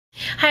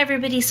Hi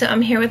everybody, so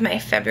I'm here with my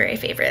February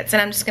favorites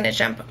and I'm just going to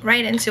jump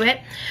right into it.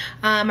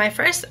 My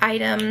first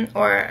item,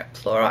 or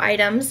plural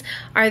items,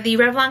 are the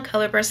Revlon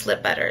Colorburst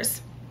Lip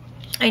Butters.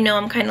 I know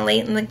I'm kind of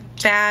late in the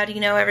fad, you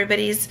know,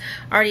 everybody's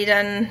already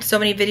done so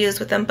many videos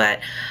with them, but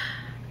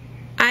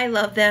I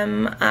love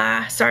them.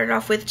 Started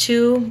off with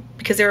 2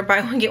 because they were buy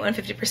one get one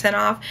 50%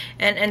 off,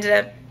 and ended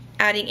up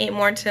adding 8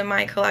 more to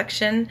my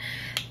collection.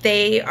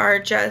 They are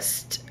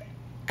just,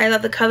 I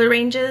love the color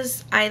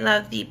ranges, I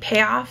love the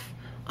payoff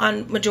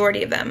on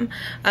majority of them.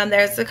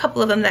 There's a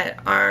couple of them that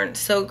aren't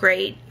so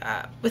great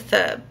with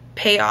the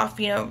payoff.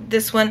 You know,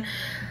 this one,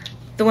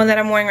 the one that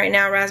I'm wearing right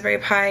now, Raspberry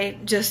Pie,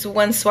 just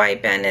one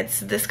swipe and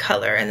it's this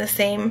color, and the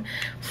same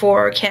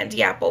for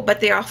Candy Apple, but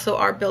they also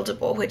are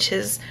buildable, which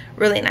is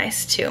really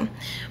nice too.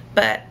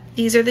 But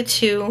these are the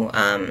 2.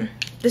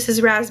 This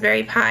is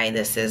Raspberry Pie,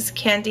 this is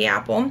Candy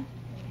Apple.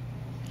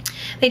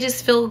 They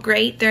just feel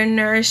great, they're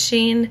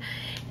nourishing,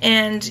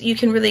 and you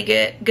can really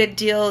get good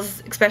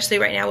deals, especially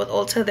right now with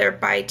Ulta. They're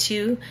buy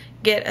 2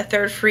 get a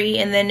 3rd free,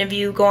 and then if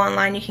you go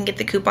online you can get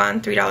the coupon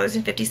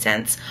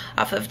 $3.50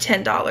 off of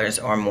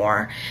 $10 or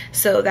more,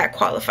 so that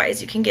qualifies.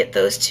 You can get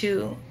those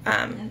 2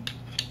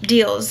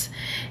 deals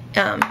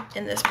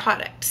in this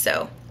product,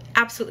 so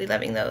absolutely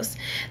loving those.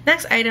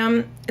 Next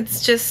item,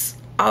 it's just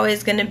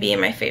always going to be in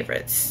my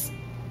favorites,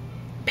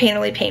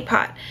 Painterly Paint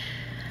Pot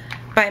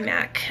by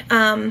MAC.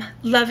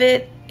 Love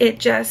it. It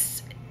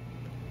just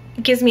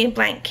gives me a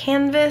blank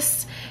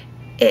canvas.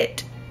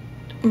 It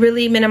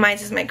really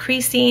minimizes my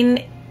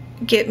creasing.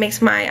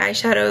 Makes my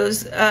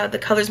eyeshadows, the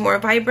colors more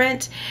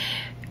vibrant.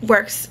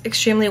 Works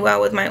extremely well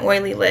with my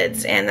oily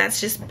lids, and that's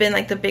just been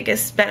like the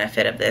biggest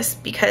benefit of this,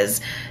 because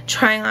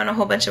trying on a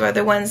whole bunch of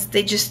other ones,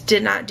 they just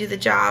did not do the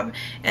job,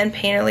 and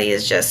Painterly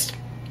is just,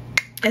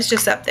 it's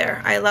just up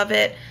there. I love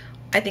it.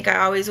 I think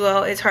I always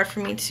will. It's hard for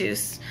me to,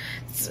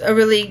 it's a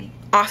really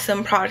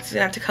awesome product. It's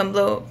gonna have to come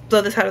blow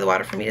this out of the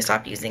water for me to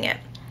stop using it.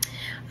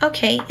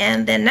 Okay,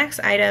 and the next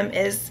item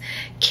is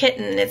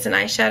Kitten. It's an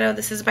eyeshadow.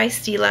 This is by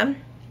Stila.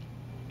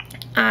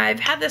 I've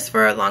had this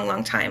for a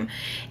long time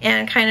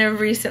and kind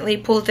of recently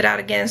pulled it out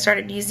again and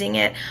started using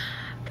it.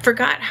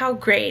 Forgot how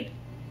great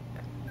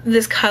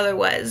this color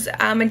was.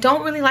 I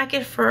don't really like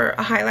it for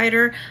a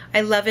highlighter.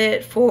 I love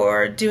it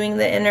for doing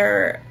the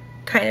inner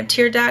kind of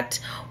tear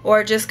duct,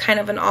 or just kind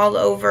of an all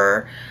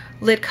over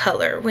lid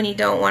color when you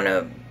don't want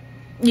to,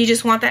 you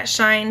just want that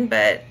shine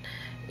but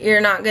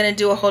you're not going to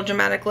do a whole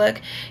dramatic look.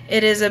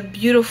 It is a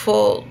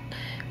beautiful,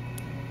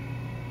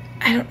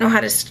 I don't know how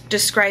to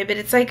describe it.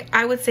 It's like,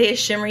 I would say, a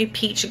shimmery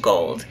peach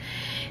gold.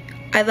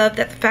 I love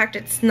that the fact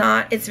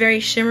it's very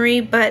shimmery,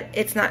 but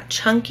it's not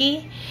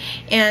chunky,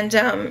 and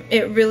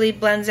it really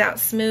blends out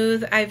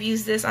smooth. I've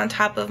used this on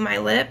top of my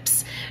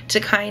lips to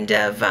kind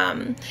of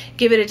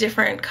give it a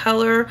different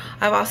color.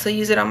 I've also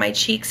used it on my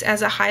cheeks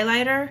as a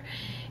highlighter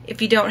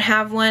if you don't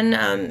have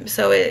one,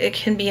 so it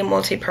can be a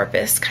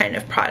multi-purpose kind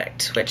of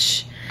product,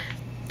 which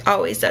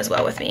always does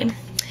well with me.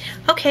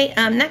 Okay,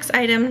 next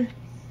item,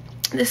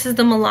 this is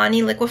the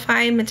Milani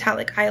Liquify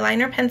Metallic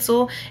Eyeliner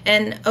Pencil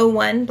in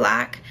 01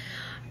 Black.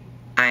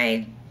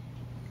 I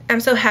am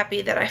so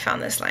happy that I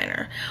found this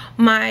liner.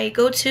 My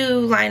go-to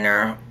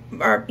liner,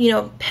 or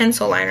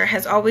pencil liner,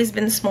 has always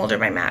been Smolder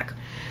by MAC.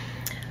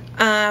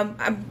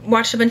 I've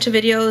watched a bunch of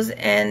videos,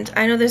 and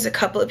I know there's a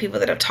couple of people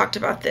that have talked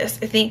about this.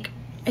 I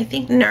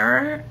think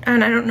Nur,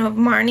 and I don't know if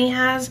Marnie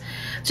has.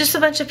 Just a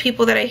bunch of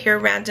people that I hear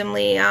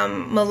randomly,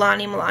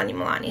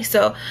 Milani.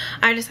 So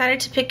I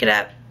decided to pick it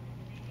up,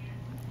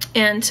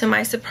 and to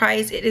my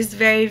surprise, it is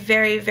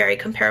very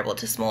comparable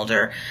to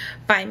Smolder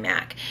by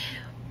MAC.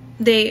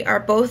 They are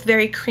both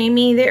very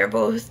creamy. They are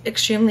both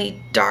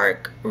extremely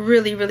dark,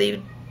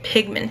 really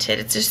pigmented.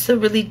 It's just a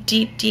really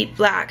deep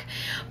black.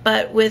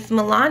 But with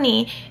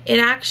Milani, it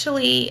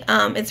actually,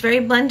 it's very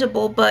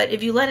blendable, but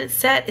if you let it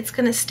set, it's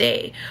gonna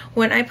stay.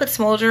 When I put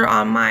Smolder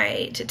on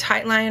my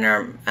tight line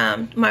or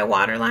my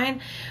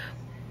waterline,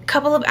 a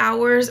couple of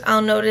hours,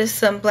 I'll notice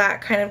some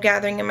black kind of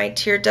gathering in my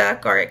tear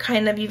duct, or it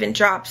kind of even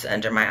drops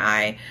under my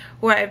eye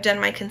where I've done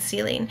my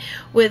concealing.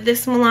 With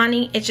this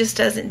Milani, it just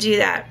doesn't do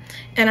that.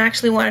 And I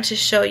actually wanted to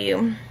show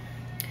you.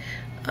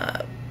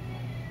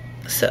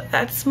 So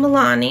that's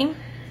Milani.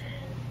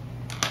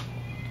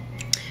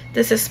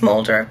 This is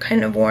Smolder. I've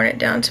kind of worn it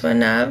down to a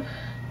nub.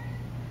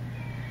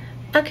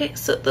 Okay,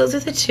 so those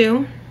are the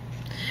 2.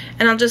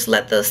 And I'll just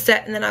let those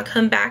set, and then I'll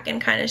come back and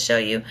kind of show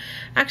you.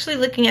 Actually,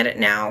 looking at it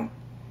now,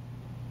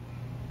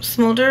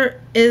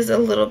 Smolder is a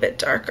little bit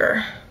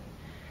darker.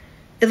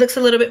 It looks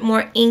a little bit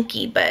more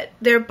inky, but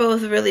they're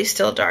both really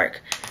still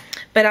dark.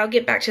 But I'll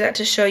get back to that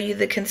to show you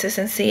the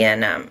consistency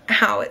and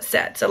how it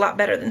sets a lot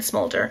better than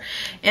Smolder.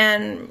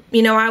 And,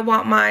 I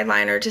want my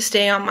liner to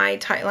stay on my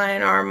tight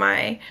line or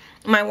my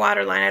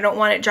water line. I don't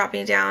want it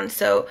dropping down,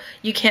 so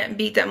you can't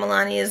beat that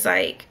Milani is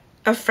like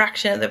a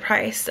fraction of the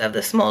price of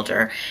the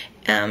Smolder.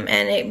 And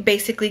it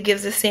basically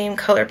gives the same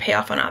color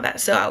payoff on all that.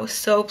 So I was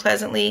so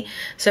pleasantly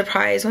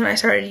surprised when I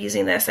started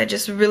using this. I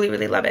just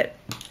really love it.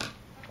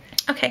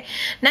 Okay,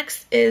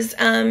 next is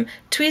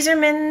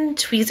Tweezerman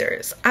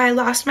tweezers. I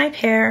lost my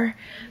pair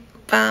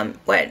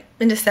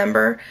in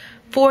December.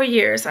 4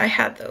 years I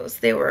had those.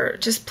 They were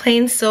just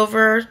plain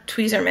silver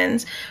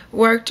Tweezermans.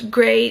 Worked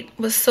great.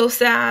 Was so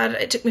sad.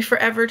 It took me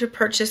forever to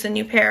purchase a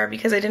new pair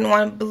because I didn't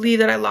want to believe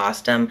that I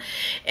lost them.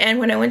 And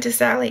when I went to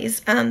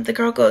Sally's, the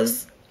girl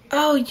goes,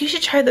 "Oh, you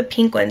should try the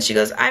pink ones." She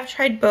goes, "I've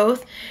tried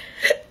both,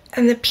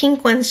 and the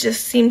pink ones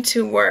just seem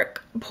to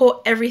work,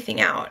 pull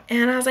everything out."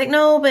 And I was like,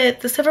 "No,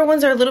 but the silver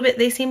ones are a little bit,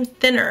 they seem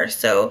thinner,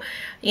 so,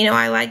 you know,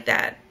 I like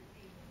that.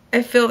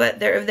 I feel that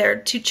if they're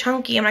too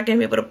chunky, I'm not going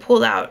to be able to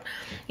pull out,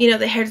 you know,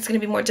 the hair is going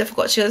to be more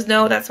difficult." She goes,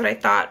 "No, that's what I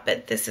thought,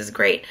 but this is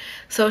great."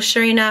 So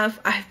sure enough,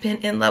 I've been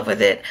in love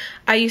with it.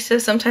 I used to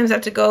sometimes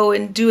have to go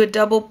and do a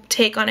double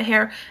take on a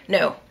hair.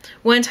 No,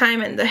 one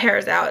time and the hair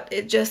is out.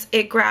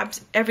 It grabs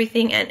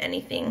everything and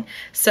anything.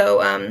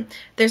 So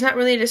there's not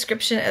really a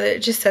description. It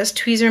just says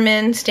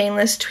Tweezerman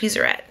Stainless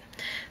Tweezerette.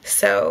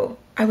 So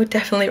I would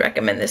definitely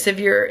recommend this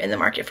if you're in the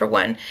market for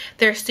one.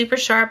 They're super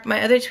sharp.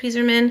 My other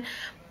Tweezerman,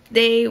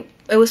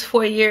 it was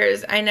 4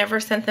 years. I never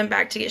sent them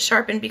back to get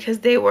sharpened because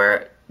they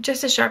were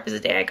just as sharp as the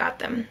day I got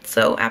them.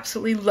 So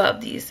absolutely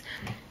love these.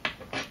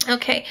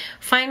 Okay,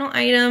 final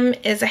item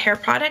is a hair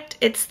product.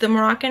 It's the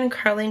Moroccan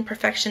Curling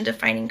Perfection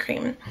Defining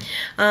Cream.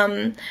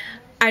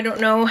 I don't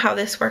know how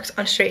this works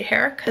on straight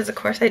hair because of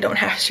course I don't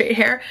have straight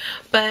hair,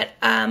 but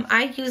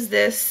I use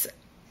this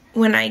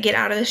when I get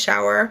out of the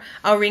shower.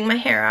 I'll wring my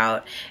hair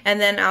out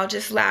and then I'll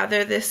just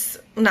lather this,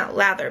 not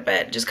lather,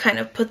 but just kind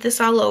of put this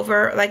all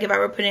over like if I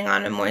were putting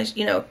on a moist,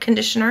 you know,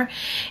 conditioner,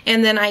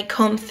 and then I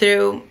comb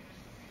through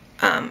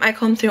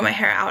my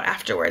hair out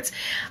afterwards.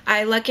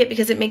 I like it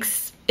because it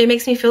makes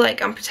me feel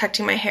like I'm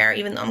protecting my hair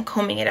even though I'm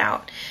combing it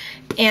out.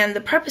 And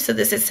the purpose of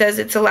this, it says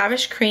it's a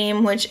lavish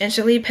cream which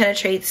instantly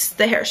penetrates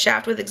the hair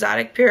shaft with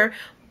exotic pure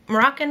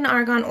Moroccan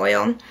argan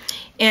oil,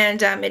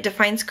 and it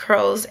defines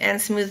curls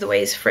and smooths the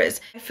waves frizz.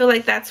 I feel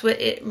like that's what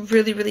it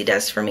really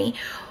does for me.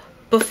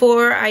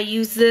 Before I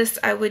use this,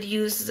 I would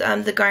use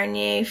the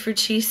Garnier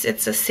Fructis.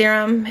 It's a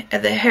serum,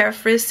 the hair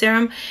frizz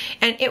serum,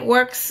 and it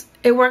works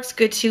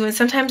good too. And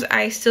sometimes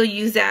I still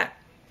use that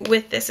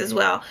with this as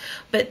well.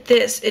 But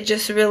this, it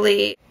just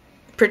really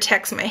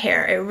protects my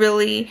hair. It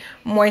really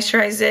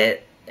moisturizes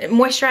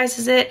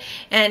it,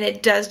 and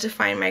it does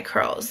define my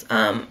curls.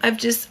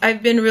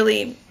 I've been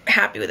really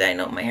happy with it. I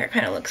know my hair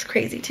kind of looks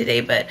crazy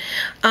today, but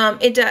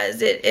it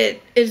does.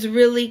 It is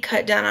really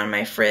cut down on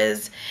my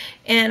frizz,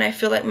 and I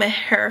feel like my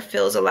hair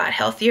feels a lot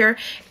healthier,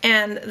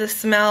 and the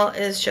smell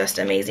is just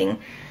amazing.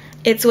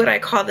 It's what I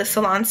call the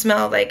salon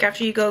smell. Like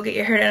after you go get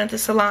your hair done at the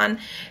salon,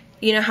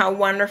 you know how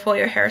wonderful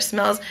your hair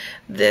smells.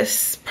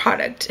 This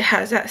product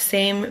has that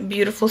same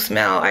beautiful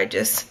smell.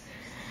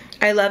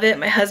 I love it.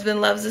 My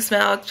husband loves the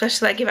smell,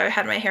 especially like if I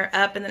had my hair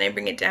up and then I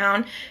bring it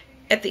down.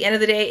 At the end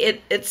of the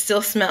day, it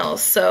still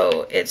smells.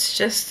 So it's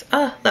just,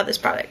 oh, love this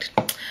product.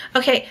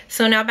 Okay,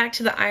 so now back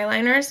to the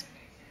eyeliners.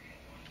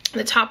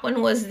 The top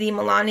one was the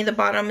Milani. The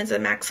bottom is a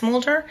Max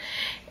Molder.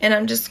 And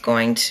I'm just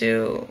going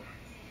to,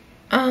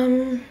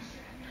 I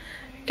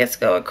guess,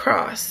 go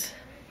across.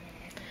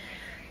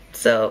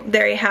 So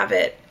there you have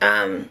it.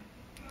 The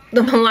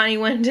Milani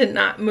one did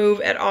not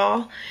move at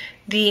all.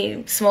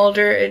 The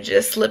Smolder, it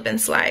just slip and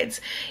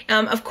slides.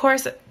 Of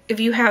course, if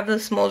you have the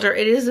Smolder,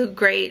 it is a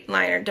great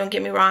liner, don't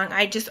get me wrong.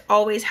 I just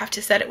always have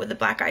to set it with the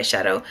black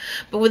eyeshadow.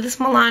 But with this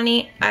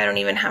Milani, I don't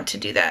even have to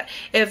do that.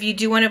 If you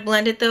do want to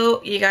blend it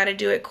though, you got to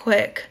do it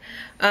quick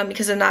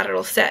because if not,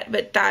 it'll set.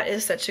 But that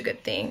is such a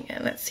good thing.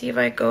 And let's see if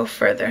I go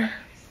further.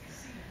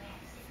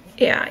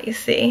 Yeah, you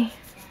see.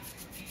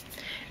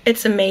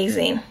 It's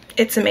amazing.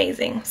 It's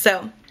amazing.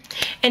 So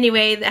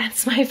anyway,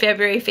 that's my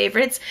February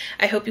favorites.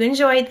 I hope you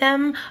enjoyed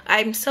them.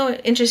 I'm so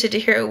interested to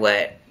hear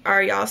what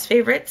are y'all's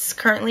favorites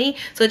currently.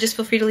 So just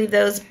feel free to leave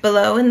those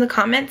below in the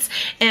comments.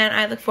 And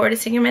I look forward to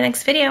seeing you in my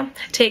next video.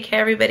 Take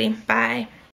care, everybody. Bye.